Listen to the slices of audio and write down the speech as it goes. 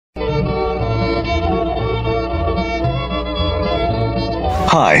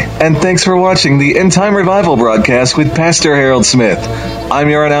Hi, and thanks for watching the End Time Revival broadcast with Pastor Harold Smith. I'm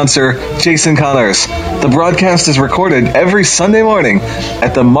your announcer, Jason Connors. The broadcast is recorded every Sunday morning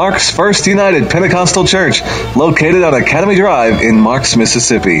at the Mark's First United Pentecostal Church, located on Academy Drive in Marks,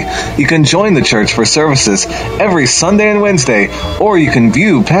 Mississippi. You can join the church for services every Sunday and Wednesday, or you can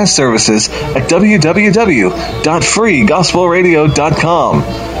view past services at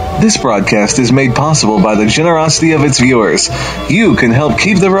www.freegospelradio.com. This broadcast is made possible by the generosity of its viewers. You can help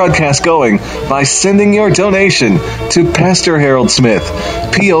keep the broadcast going by sending your donation to Pastor Harold Smith,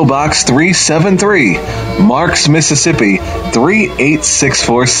 P.O. Box 373, Marks, Mississippi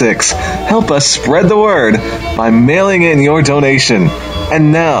 38646. Help us spread the word by mailing in your donation.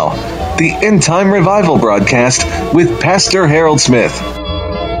 And now, the End Time Revival broadcast with Pastor Harold Smith.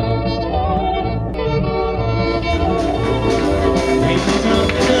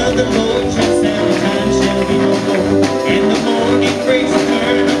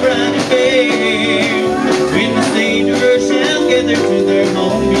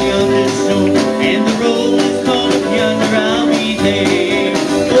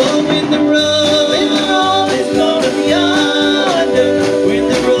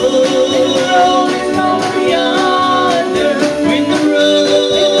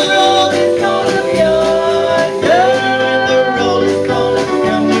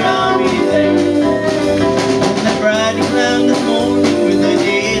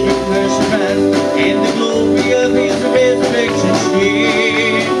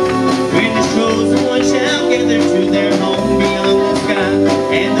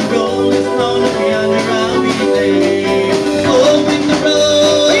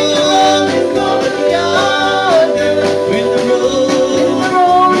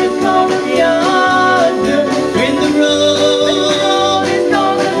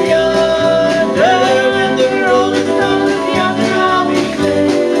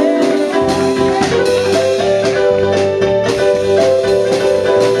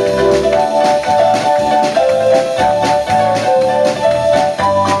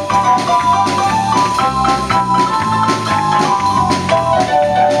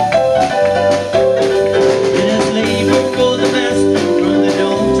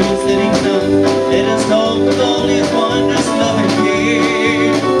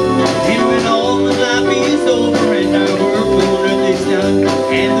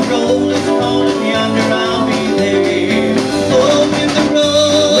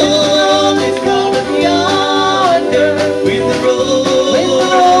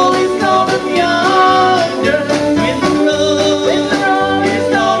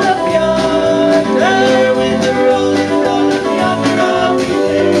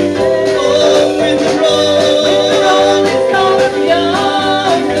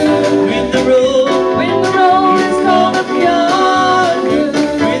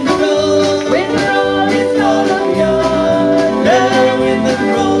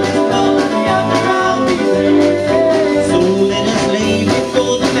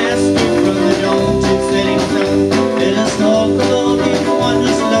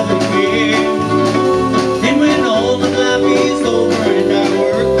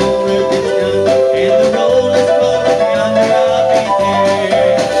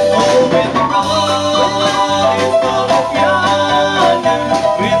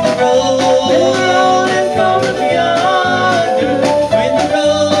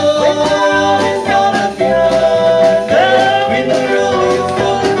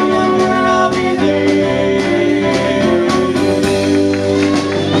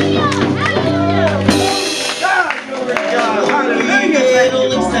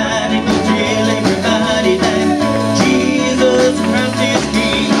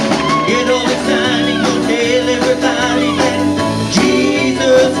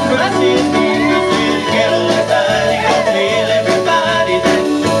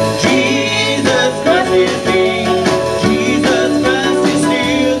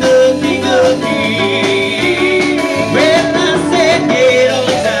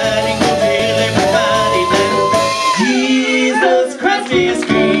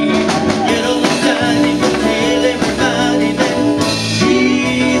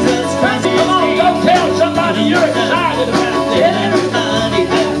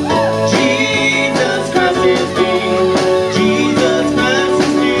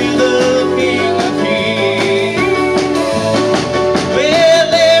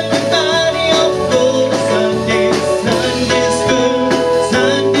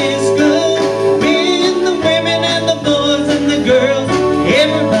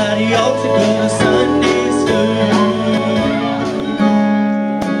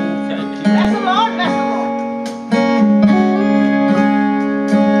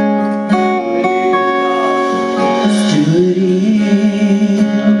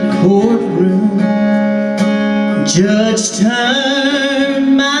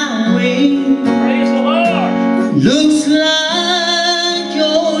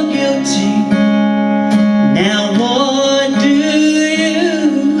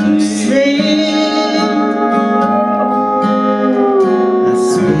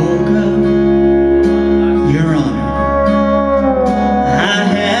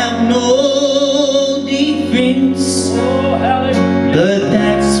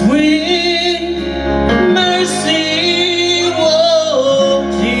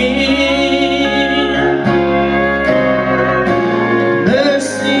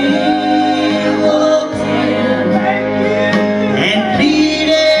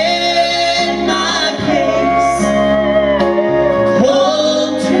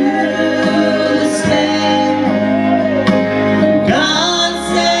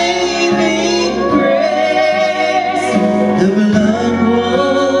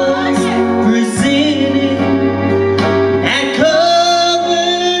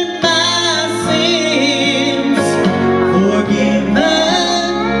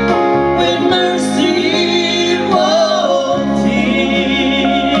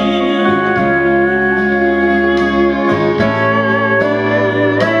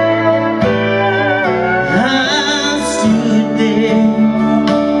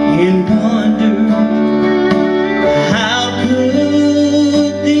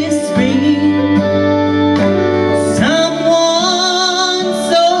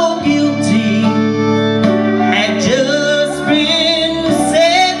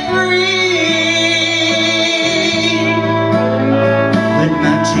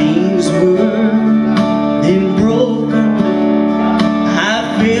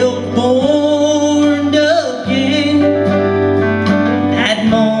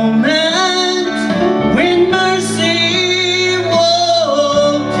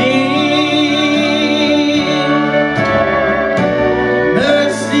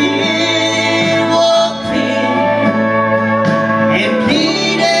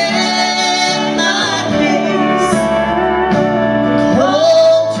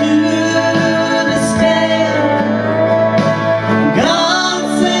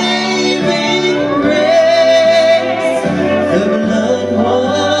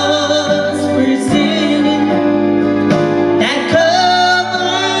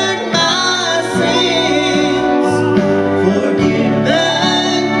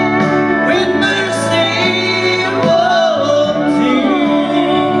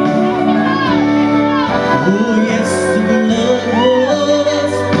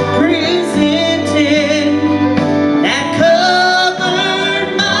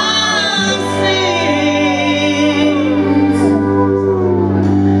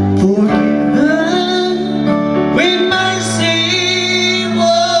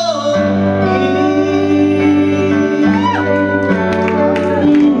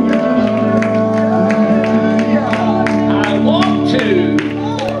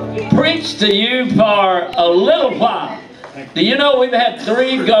 to you for a little while. Do you know we've had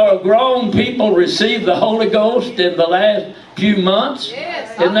 3 grown people receive the Holy Ghost in the last few months?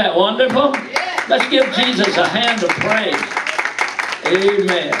 Isn't that wonderful? Let's give Jesus a hand of praise.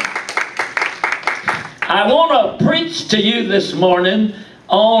 Amen. I want to preach to you this morning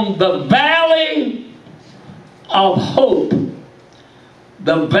on the valley of hope.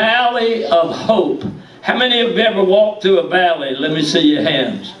 The valley of hope. How many of you ever walked through a valley? Let me see your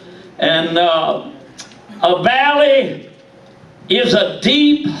hands. And a valley is a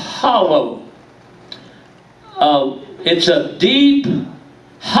deep hollow. It's a deep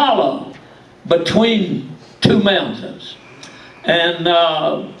hollow between 2 mountains. And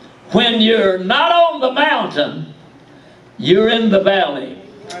when you're not on the mountain, you're in the valley.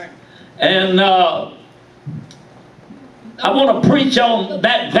 And I want to preach on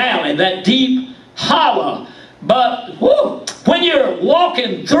that valley, that deep hollow. But when you're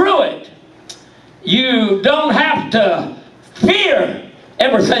walking through it, you don't have to fear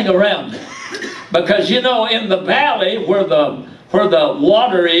everything around it. Because you know, in the valley where the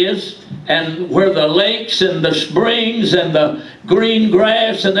water is, and where the lakes and the springs and the green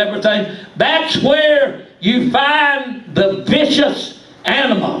grass and everything, that's where you find the vicious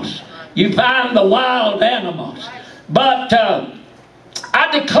animals. You find the wild animals. But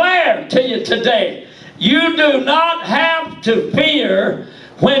I declare to you today, you do not have to fear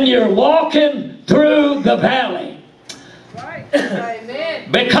when you're walking through the valley.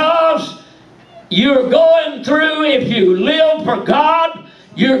 Because you're going through, if you live for God,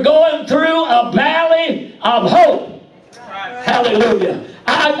 you're going through a valley of hope. Hallelujah.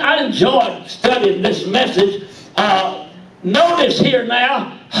 I enjoyed studying this message. Notice here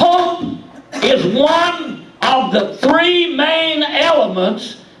now, hope is one of the 3 main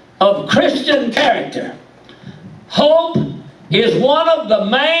elements of Christian character. Hope is one of the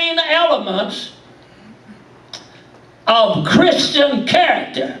main elements of Christian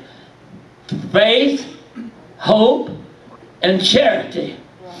character. Faith, hope, and charity.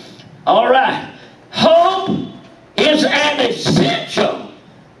 All right. Hope is an essential.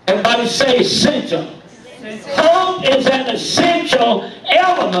 Everybody say essential. Hope is an essential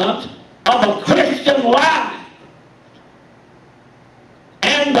element of a Christian life.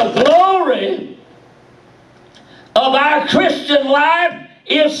 And the glory of our Christian life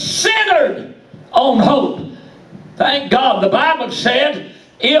is centered on hope. Thank God. The Bible said,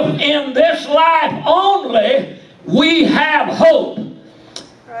 if in this life only we have hope.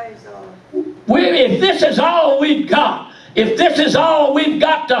 If this is all we've got, if this is all we've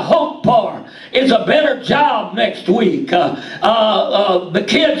got to hope for, is a better job next week, the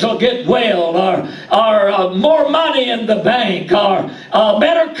kids will get well, or more money in the bank, or a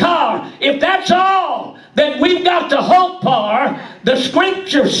better car. If that's all that we've got to hope for, the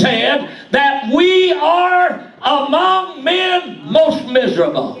scripture said that we are among men most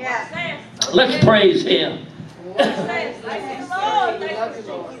miserable. Let's praise Him.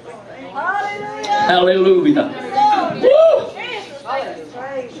 Hallelujah. Woo.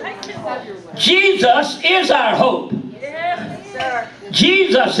 Jesus is our hope.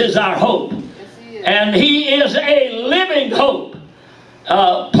 Jesus is our hope. And He is a living hope.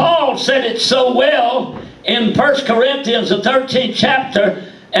 Paul said it so well in 1 Corinthians, the 13th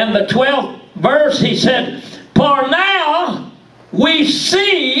chapter and the 12th verse. He said, for now we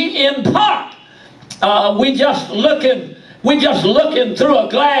see in part. We just looking through a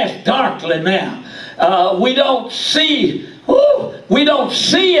glass darkly now. We don't see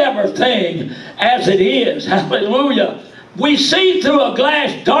everything as it is. Hallelujah. We see through a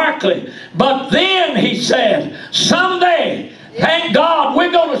glass darkly. But then he said, someday, thank God,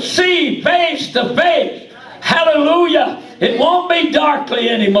 we're going to see face to face. Hallelujah. It won't be darkly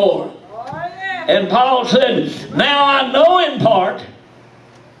anymore. And Paul said, now I know in part,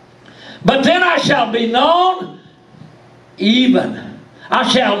 but then I shall be known even. I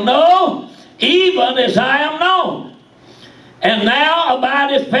shall know even as I am known. And now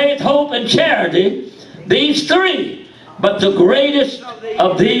abideth faith, hope, and charity, these 3. But the greatest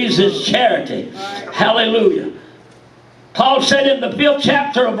of these is charity. Hallelujah. Paul said in the 5th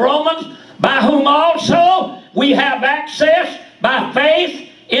chapter of Romans, by whom also we have access by faith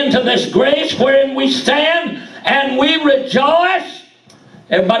into this grace wherein we stand, and we rejoice.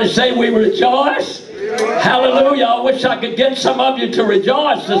 Everybody say we rejoice. Hallelujah. I wish I could get some of you to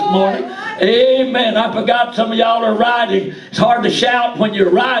rejoice this morning. Amen. I forgot some of y'all are riding. It's hard to shout when you're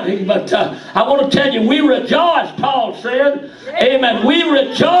riding, but I want to tell you, we rejoice, Paul said. Amen. We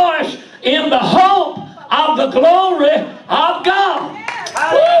rejoice in the hope of the glory of God.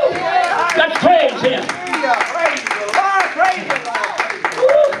 Woo! Let's praise Him.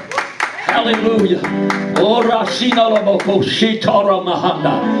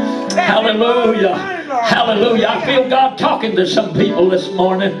 Hallelujah. Hallelujah. I feel God talking to some people this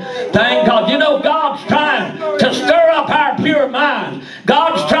morning. Thank God. You know, God's trying to stir up our pure minds.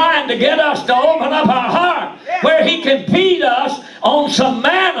 God's trying to get us to open up our heart where He can feed us on some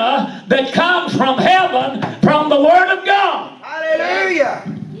manna that comes from heaven, from the Word of God. Hallelujah.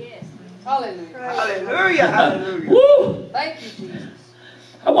 Yes. Hallelujah. Hallelujah. Hallelujah. Woo. Thank you, Jesus.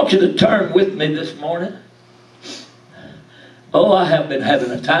 I want you to turn with me this morning. Oh, I have been having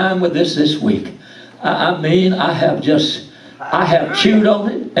a time with this week. I mean, I have chewed on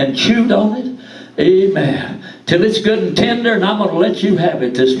it and chewed on it. Amen. Till it's good and tender, and I'm going to let you have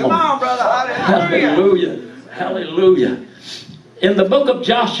it this morning. Come on, brother. Hallelujah. Hallelujah. Hallelujah. In the book of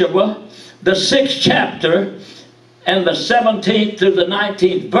Joshua, the 6th chapter, and the 17th through the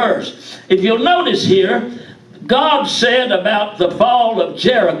 19th verse. If you'll notice here, God said about the fall of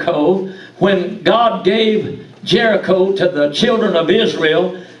Jericho, when God gave Jericho to the children of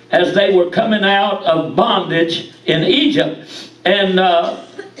Israel as they were coming out of bondage in Egypt. And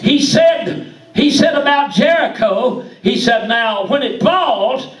he said about Jericho, he said, now when it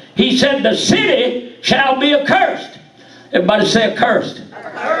falls, he said, the city shall be accursed. Everybody say accursed.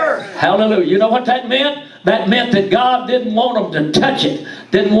 Accursed. Hallelujah. You know what that meant? That meant that God didn't want them to touch it,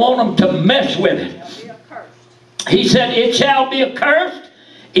 didn't want them to mess with it. He said, it shall be accursed,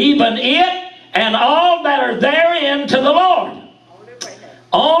 even it and all that are therein to the Lord.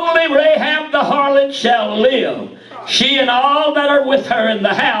 Only Rahab the harlot shall live, she and all that are with her in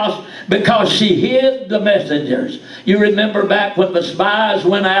the house, because she hid the messengers. You remember back when the spies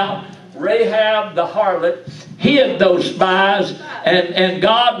went out, Rahab the harlot hid those spies, and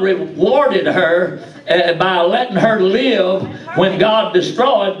God rewarded her by letting her live when God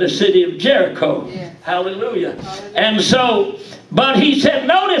destroyed the city of Jericho. Yeah. Hallelujah. And so, but he said,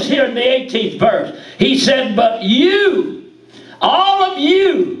 notice here in the 18th verse, he said, but you, all of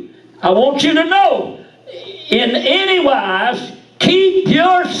you, I want you to know, in any wise, keep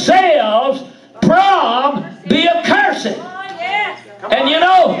yourselves from the accursed. And you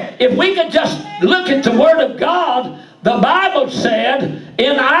know, if we could just look at the Word of God, the Bible said,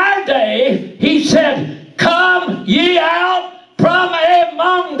 in our day, He said, come ye out from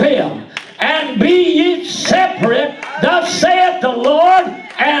among them, and be ye separate, thus saith the Lord,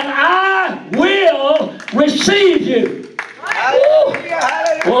 and I will receive you. Hallelujah.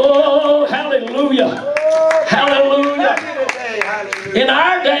 Hallelujah. Oh, hallelujah. Hallelujah. In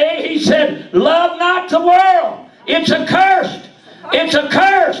our day, He said, love not the world. It's accursed. It's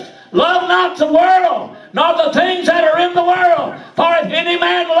accursed. Love not the world, nor the things that are in the world. For if any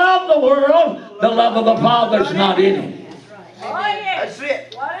man love the world, the love of the Father is not in him. That's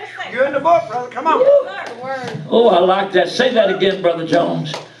it. You're in the book, brother. Come on. Oh, I like that. Say that again, Brother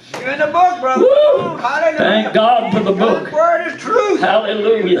Jones. You're in the book, brother. Hallelujah. Thank God for the book. God's word is truth.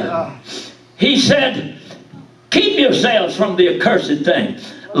 Hallelujah. He said, keep yourselves from the accursed thing,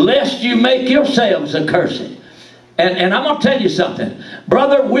 lest you make yourselves accursed. And I'm going to tell you something.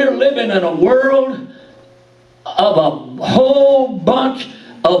 Brother, we're living in a world of a whole bunch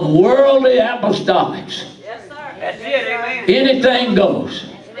of worldly apostolics. Yes, sir. That's it, amen. Anything goes.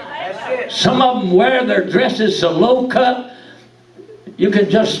 That's it. Some of them wear their dresses so low cut, you can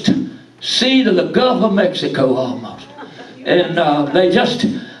just see to the Gulf of Mexico almost. And they just,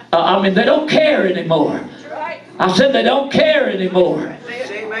 they don't care anymore. I said they don't care anymore.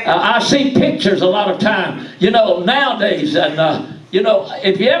 I see pictures a lot of time, nowadays, and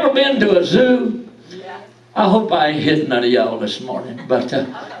if you ever been to a zoo, I hope I ain't hitting none of y'all this morning, but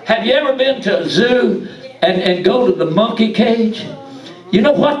have you ever been to a zoo and go to the monkey cage? You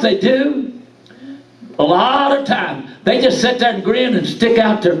know what they do? A lot of time, they just sit there and grin and stick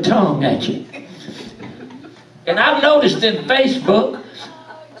out their tongue at you. And I've noticed in Facebook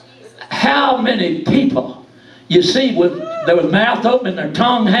how many people you see with their mouth open and their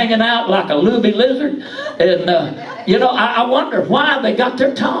tongue hanging out like a looby lizard. And, I wonder why they got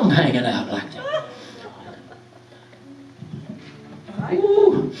their tongue hanging out like that.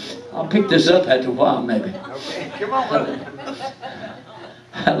 Ooh, I'll pick this up after a while, maybe. Okay, come on, brother.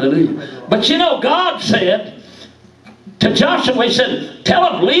 Hallelujah. But God said to Joshua, He said, tell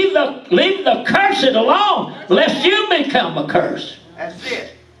them, leave the cursed alone, lest you become a curse. That's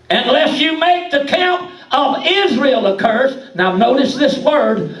it. And lest you make the camp of Israel a curse. Now notice this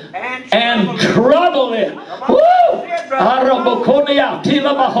word, and trouble it. Woo!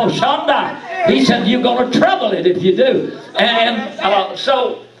 He said you're going to trouble it if you do. And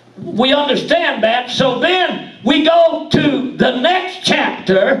so we understand that. So then we go to the next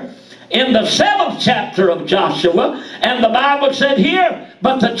chapter, in the 7th chapter of Joshua, and the Bible said here,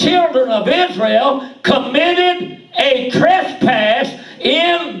 but the children of Israel committed a trespass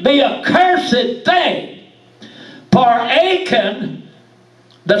in the accursed thing. For Achan,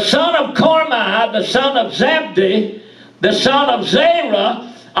 the son of Carmi, the son of Zabdi, the son of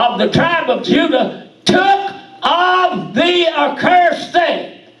Zerah, of the tribe of Judah, took of the accursed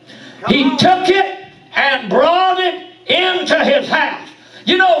thing. He took it and brought it into his house.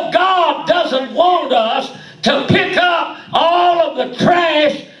 You know, God doesn't want us to pick up all of the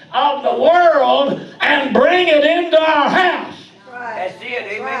trash of the world and bring it into our house. That's it,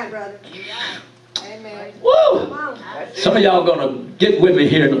 amen. Amen. Woo! Some of y'all going to get with me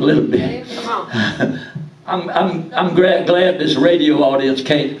here in a little bit. Come on. I'm glad this radio audience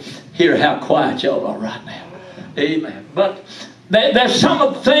can't hear how quiet y'all are right now. Amen. But there's some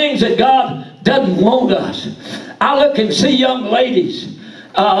of the things that God doesn't want us. I look and see young ladies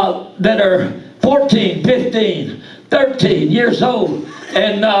that are 14, 15, 13 years old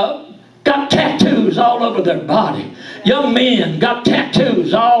and got tattoos all over their body. Young men got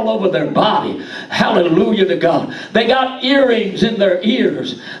tattoos all over their body. Hallelujah to God. They got earrings in their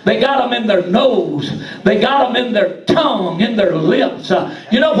ears. They got them in their nose. They got them in their tongue, in their lips.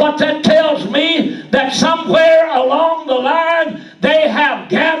 You know what that tells me? That somewhere along the line they have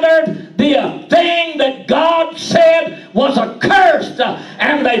gathered the thing that God said was accursed,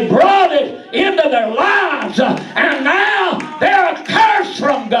 and they brought it into their lives, and now they're accursed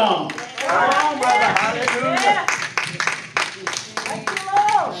from God. Hallelujah.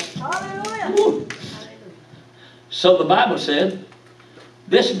 Woo. So the Bible said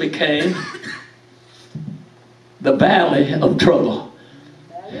this became the valley of trouble.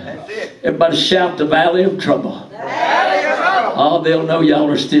 That's it. Everybody shout the valley of trouble. Oh, they'll know y'all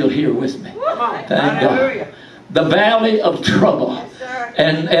are still here with me. Thank God. Hallelujah. The valley of trouble.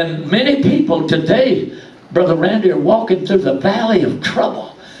 And many people today, Brother Randy, are walking through the valley of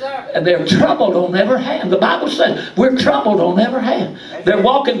trouble. And they're troubled on every hand. The Bible says we're troubled on every hand. They're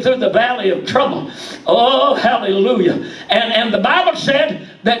walking through the valley of trouble. Oh, hallelujah. And the Bible said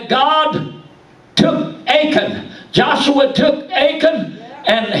that God took Achan. Joshua took Achan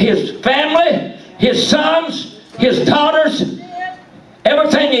and his family, his sons, his daughters,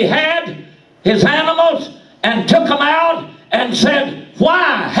 everything he had, his animals, and took them out and said,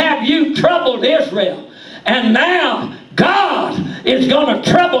 why have you troubled Israel? And now God is going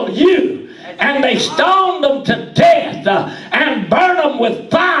to trouble you. And they stoned them to death and burned them with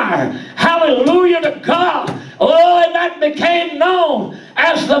fire. Hallelujah to God. Oh, and that became known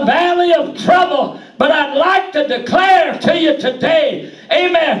as the valley of trouble. But I'd like to declare to you today,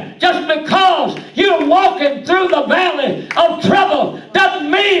 amen, just because you're walking through the valley of trouble doesn't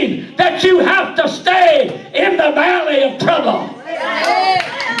mean that you have to stay in the valley of trouble.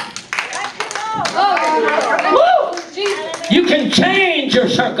 Woo! You can change your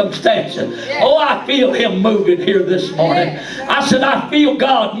circumstances. Oh, I feel Him moving here this morning. I said, I feel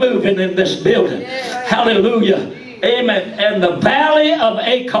God moving in this building. Hallelujah. Amen. And the valley of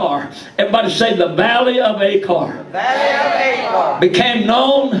Achor, everybody say the valley of Achor, became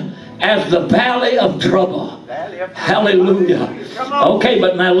known as the valley of trouble. Hallelujah. Okay,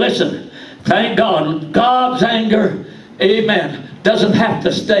 but now listen. Thank God. God's anger, amen, doesn't have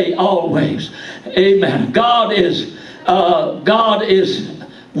to stay always. Amen. God is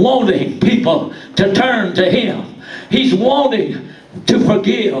wanting people to turn to Him. He's wanting to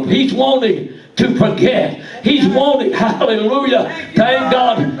forgive. He's wanting to forget. He's wanting, hallelujah, thank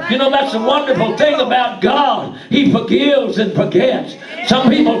God. You know, that's the wonderful thing about God. He forgives and forgets. Some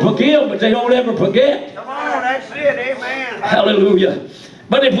people forgive, but they don't ever forget. Come on, that's it, amen. Hallelujah.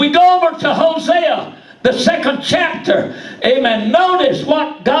 But if we go over to Hosea, the 2nd chapter, amen, notice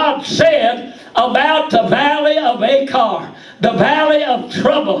what God said about the valley of Achor, the valley of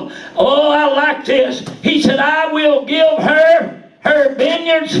trouble. Oh, I like this. He said, I will give her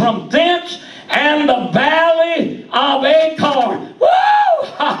vineyards from thence, and the valley of Achor, woo,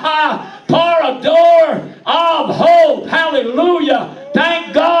 ha ha, for a door of hope. Hallelujah.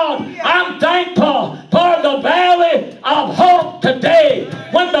 Thank God. I'm thankful for the valley of hope today.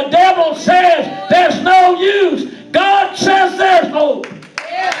 When the devil says there's no use, God says there's hope.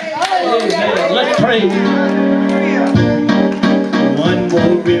 Amen. Let's pray. One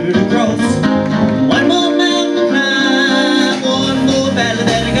more river to cross, one more mountain to climb, one more battle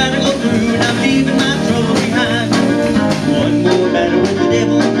that I gotta go through, and I'm leaving my trouble behind. One more battle with the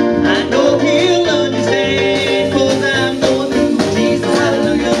devil, I know he'll understand, 'cause I'm going through Jesus,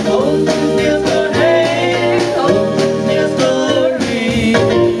 hallelujah. Hope is gonna rain, hope is gonna rain.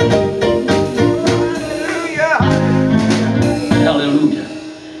 Hallelujah.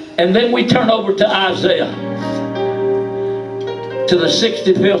 And then we turn over to Isaiah to the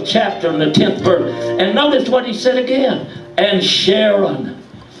 65th chapter and the 10th verse. And notice what he said again. And Sharon.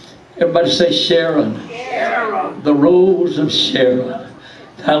 Everybody say Sharon. Sharon. The rose of Sharon.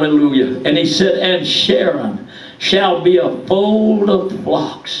 Hallelujah. And he said, and Sharon shall be a fold of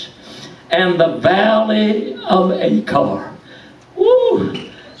flocks, and the valley of Achor.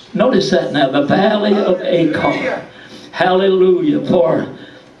 Woo! Notice that now, the valley of Achor. Hallelujah. For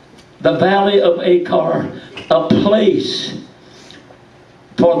the valley of Achor, a place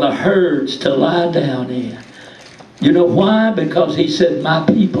for the herds to lie down in. You know why? Because he said, my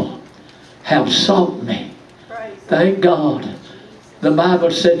people have sought me. Thank God. The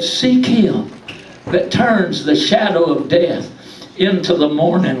Bible said, seek him that turns the shadow of death into the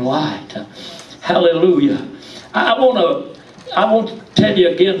morning light. Hallelujah. I want to tell you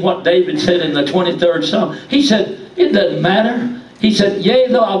again what David said in the 23rd Psalm. He said, it doesn't matter. He said, yea,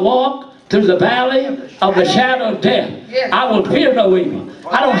 though I walk through the valley of the shadow of death, I will fear no evil.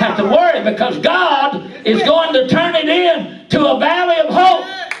 I don't have to worry because God is going to turn it in to a valley of hope.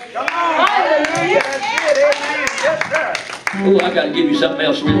 Hallelujah. Yes, sir. Ooh, I got to give you something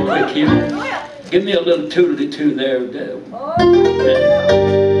else real quick here. Give me a little toodly-too there.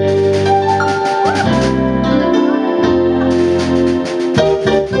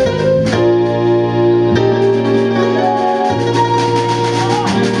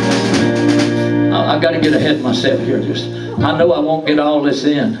 I got to get ahead of myself here. I know I won't get all this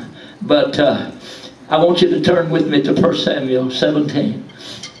in, but I want you to turn with me to 1 Samuel 17.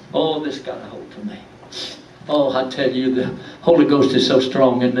 Oh, this got a hold for me. Oh, I tell you, the Holy Ghost is so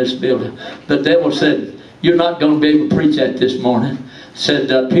strong in this building. The devil said, you're not going to be able to preach that this morning.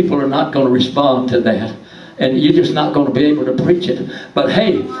 Said people are not going to respond to that. And you're just not going to be able to preach it. But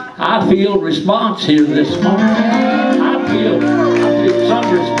hey, I feel response here this morning. I feel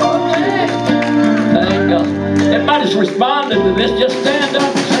some response here. Thank God. Everybody's responding to this. Just stand up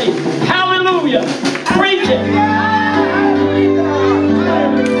and say, hallelujah. Preach it.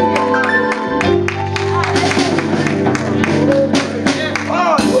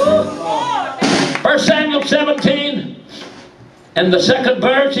 1 Samuel 17 and the 2nd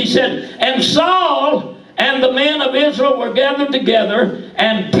verse, he said, and Saul and the men of Israel were gathered together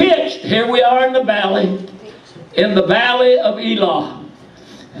and pitched, here we are in the valley of Elah.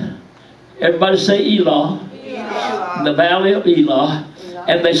 Everybody say Elah. The valley of Elah.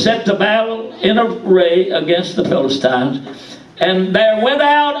 And they set the battle in array against the Philistines. And there went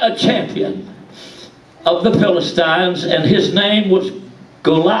out a champion of the Philistines, and his name was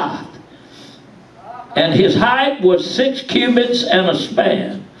Goliath. And his height was 6 cubits and a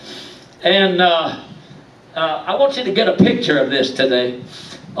span. And I want you to get a picture of this today.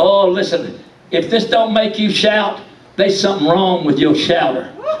 Oh, listen, if this don't make you shout, there's something wrong with your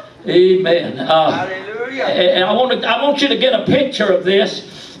shouter. Amen. Hallelujah. And I want you to get a picture of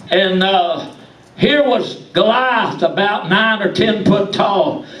this. And here was Goliath, about 9 or 10 foot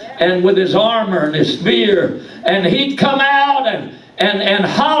tall, and with his armor and his spear. And he'd come out and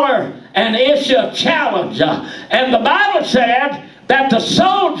holler and issue a challenge. And the Bible said that the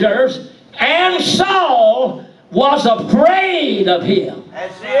soldiers and Saul was afraid of him.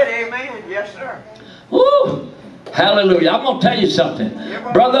 That's it, amen. Yes, sir. Woo! Hallelujah. I'm going to tell you something.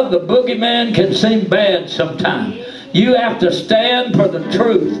 Brother, the boogeyman can seem bad sometimes. You have to stand for the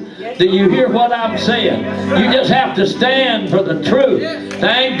truth. Do you hear what I'm saying? You just have to stand for the truth.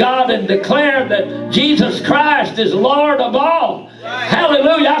 Thank God and declare that Jesus Christ is Lord of all.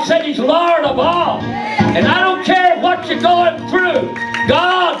 Hallelujah. I said he's Lord of all. And I don't care what you're going through.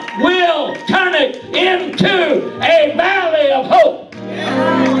 God will turn it into a valley of hope.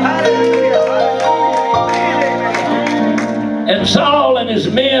 And Saul and his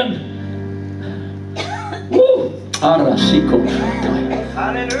men,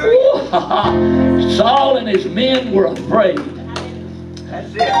 Saul and his men were afraid.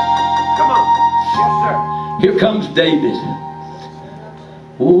 That's it. Come on. Yes, sir. Here comes David.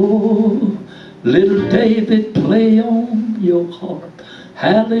 Oh, little David, play on your harp.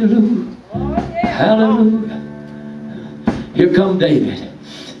 Hallelujah. Hallelujah. Here comes David.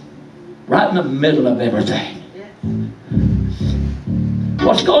 Right in the middle of everything.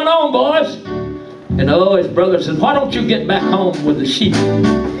 What's going on, boys? And oh, his brother said, why don't you get back home with the sheep?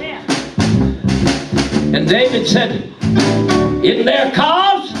 And David said, isn't there a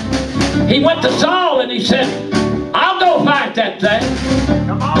cause? He went to Saul and he said, I'll go fight that thing.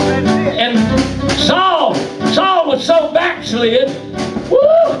 Come on, that's it. And Saul was so backslid. Woo!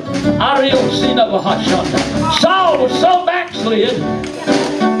 Saul was so backslid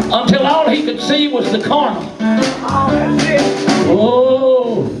until all he could see was the carnal. Oh, that's it.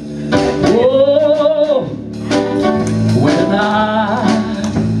 Whoa! Whoa! When I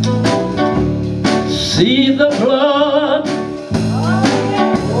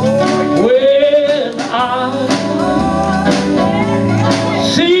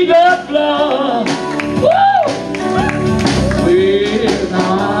blood. Woo! When I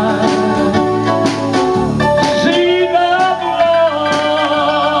see the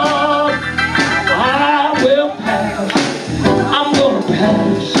blood, I will pass. I'm gonna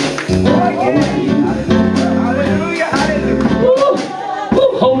pass. Hallelujah, hallelujah. Woo! Woo!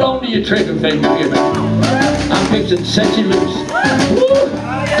 Hold on to your trigger finger here. I'm fixing to set you loose. Woo!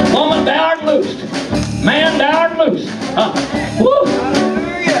 Woman, thou art loosed. Man, thou art loosed. Woo!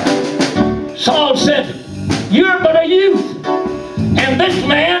 Saul said, you're but a youth. And this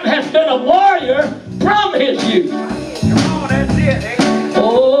man has been a warrior from his youth. Come on, that's it.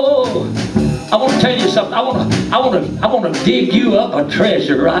 Oh, I want to tell you something. I want to dig you up a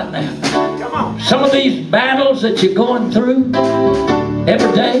treasure right now. Come on. Some of these battles that you're going through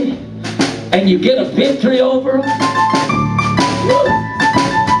every day, and you get a victory over them.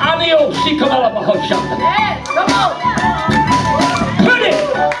 Adios, she come out of a hot shot. Yes, come on.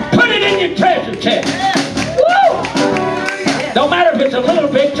 Put it in your treasure chest. Woo! Don't matter if it's a little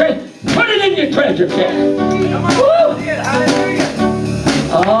victory, put it in your treasure chest. Come on, Woo! that's it.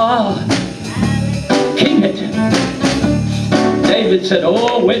 Hallelujah. Keep it. David said,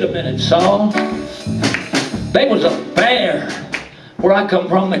 oh, wait a minute, Saul. There was a bear. Where I come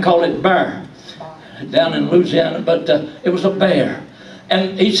from, they call it bear. Down in Louisiana, but it was a bear.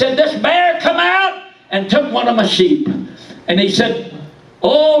 And he said, this bear come out and took one of my sheep. And he said,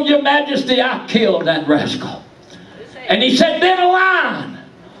 oh, your majesty, I killed that rascal. And he said, then a lion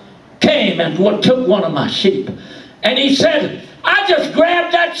came and took one of my sheep. And he said, I just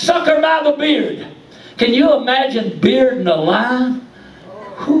grabbed that sucker by the beard. Can you imagine bearding a lion?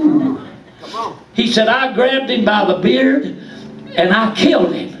 Whew. He said, I grabbed him by the beard and I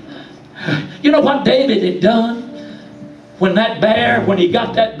killed him. You know what David had done? When he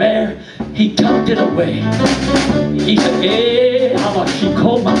got that bear, he tucked it away. He said, hey,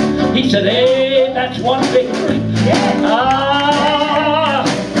 he said, hey, that's one victory.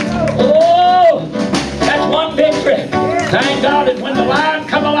 Oh, that's one victory. Thank God that when the lion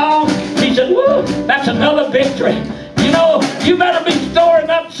come along, he said, woo, that's another victory. You know, you better be storing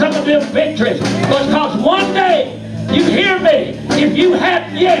up some of them victories, because one day, you hear me, if you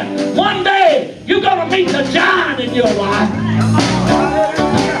haven't yet, one day you're going to meet the giant in your life.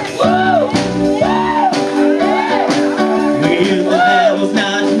 Woo! Well, the battle's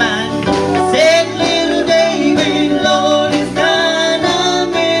not mine, said little David, Lord, it's thine,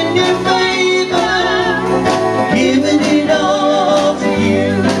 I'm in your favor, giving it all to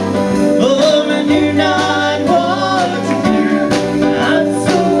you. Oh, and you're not what to do. I'm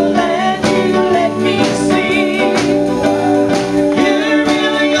so glad you let me see. You're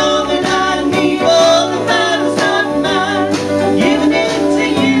really all that I need. Oh, the battle's not mine, I'm giving it to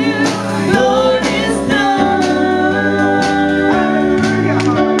you. Lord, it's done.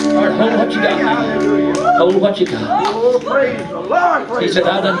 Lord, hold what you got. Hold what you got. Oh, praise the Lord. He said,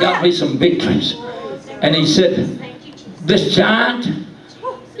 I done got me some victories. And he said, this giant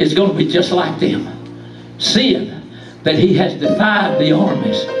is going to be just like them, seeing that he has defied the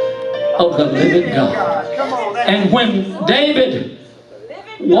armies of the living God. Come on, that's And when David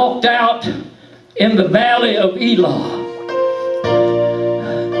walked out in the valley of Elah,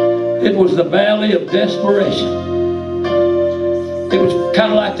 it was the valley of desperation. It was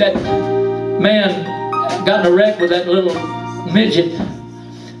kind of like that man got in a wreck with that little midget,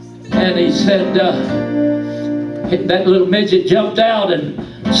 and he said, that little midget jumped out and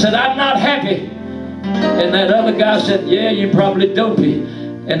said, I'm not happy. And that other guy said, yeah, you're probably dopey.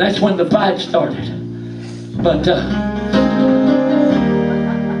 And that's when the fight started. But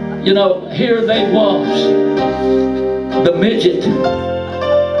you know, here they was, the midget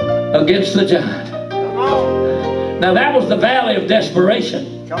against the giant. come on. Now that was the valley of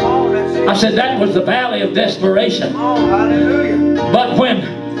desperation. Come on, that's it. I said that was the valley of desperation. Come on, hallelujah. But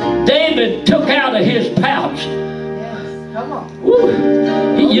when David took out of his pouch, Come on.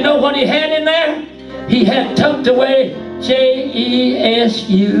 you know what he had in there? He had tucked away Jesus,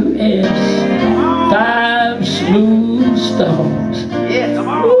 5 smooth stones. Yes, come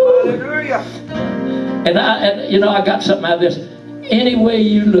on, hallelujah. And you know, I got something out of this. Any way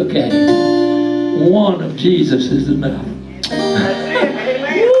you look at it, one of Jesus is enough. That's it,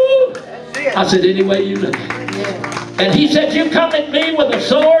 amen. Woo! That's it. I said, any way you look at it. And he said, you come at me with a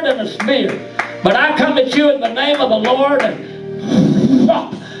sword and a spear, but I come at you in the name of the Lord.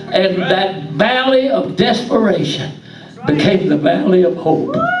 And that valley of desperation became the valley of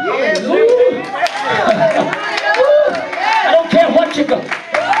hope. Yes, Woo! amen. I don't care what you go.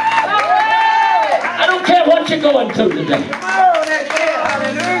 I don't care what you're going through today. Come on, that's it,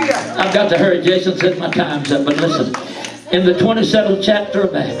 hallelujah. I've got to hurry. Jason said my time's up. But listen, in the 27th chapter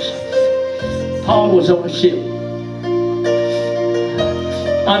of Acts, Paul was on a ship.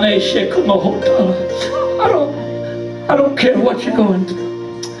 I don't care what you're going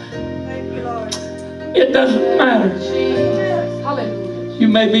through. It doesn't matter. You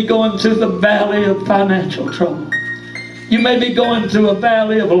may be going through the valley of financial trouble. You may be going through a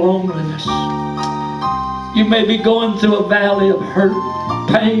valley of loneliness. You may be going through a valley of hurt,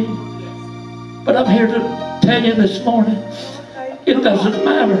 pain. But I'm here to tell you this morning, it doesn't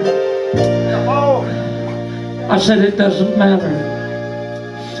matter. I said it doesn't matter.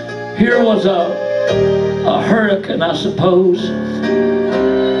 Here was a hurricane, I suppose.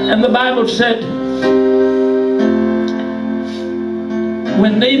 And the Bible said,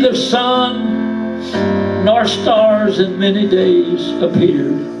 when neither sun nor stars in many days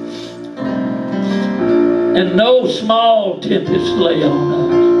appeared, and no small tempest lay on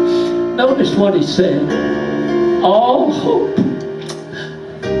us. Notice what he said. All hope.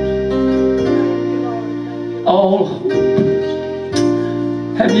 All hope.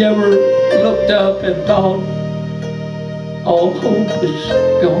 Have you ever looked up and thought, all hope is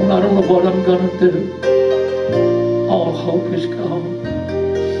gone. I don't know what I'm going to do. All hope is gone.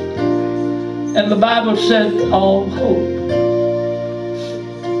 And the Bible said all hope.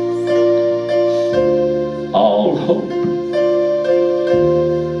 All hope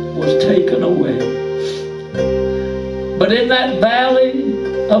was taken away. But in that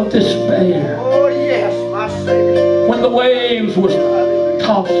valley of despair, Oh, yes, my Savior. when the waves were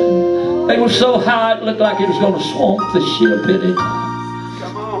tossing, they were so high it looked like it was going to swamp the ship any time.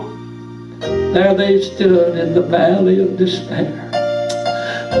 Come on. There they stood in the valley of despair.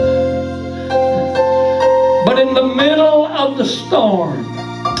 But in the middle of the storm,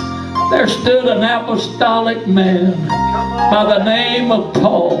 there stood an apostolic man by the name of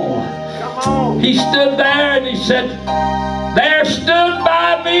Paul. Come on. He stood there and he said, there stood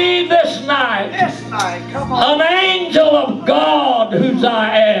by me this night This night, come on. an angel of God whose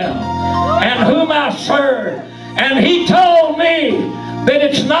I am and whom I serve. And he told me that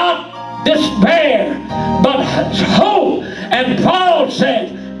it's not despair, but hope. And Paul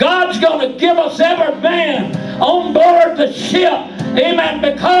said, God's going to give us every man on board the ship. Amen.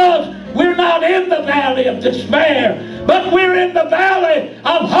 Because we're not in the valley of despair, but we're in the valley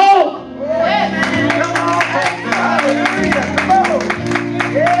of hope. Amen. Come on. Hallelujah. Come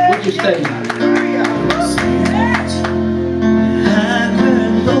on. Yes, Would you stay? hallelujah.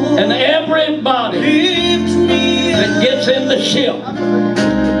 And everybody that gets in the ship,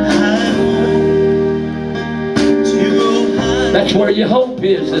 that's where your hope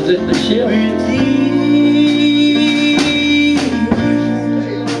is in the ship.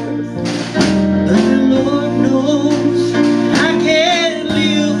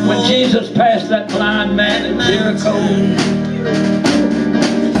 When Jesus passed that blind man in Jericho,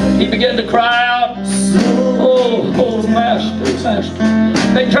 he began to cry out, oh, Master,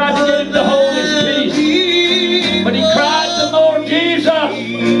 Master. They tried to get him to hold his peace, but he cried the more, Jesus,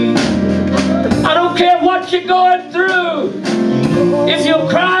 I don't care what you're going through. If you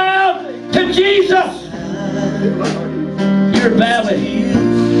cry out to Jesus, your valley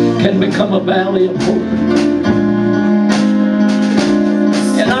can become a valley of hope.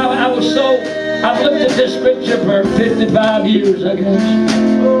 And I've looked at this scripture for 55 years, I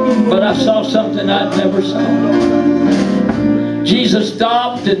guess. But I saw something I'd never saw. Jesus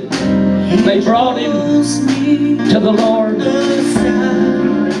stopped and they brought him to the Lord.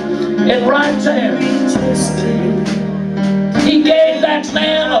 And right there, he gave that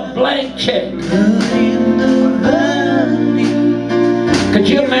man a blank check. Could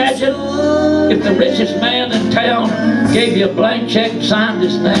you imagine if the richest man in town gave you a blank check and signed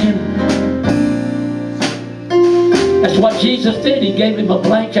his name? That's what Jesus did. He gave him a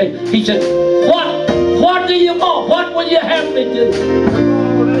blank check. He said, what do you want? What will you have me do?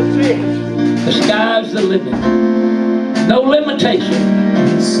 Oh, that's it. The sky's the limit. No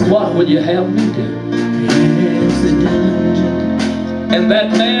limitation. What will you have me do? And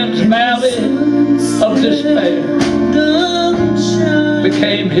that man's valley of despair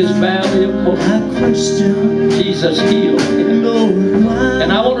became his valley of hope. Jesus healed him.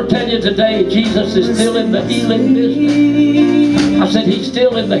 And I want to tell you today, Jesus is still in the healing business. I said he's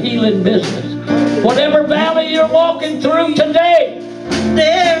still in the healing business. Whatever valley you're walking through today,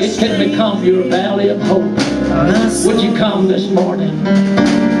 it can become your valley of hope. Would you come this morning?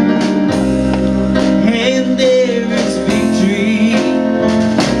 And there is victory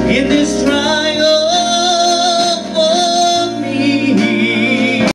in this trial.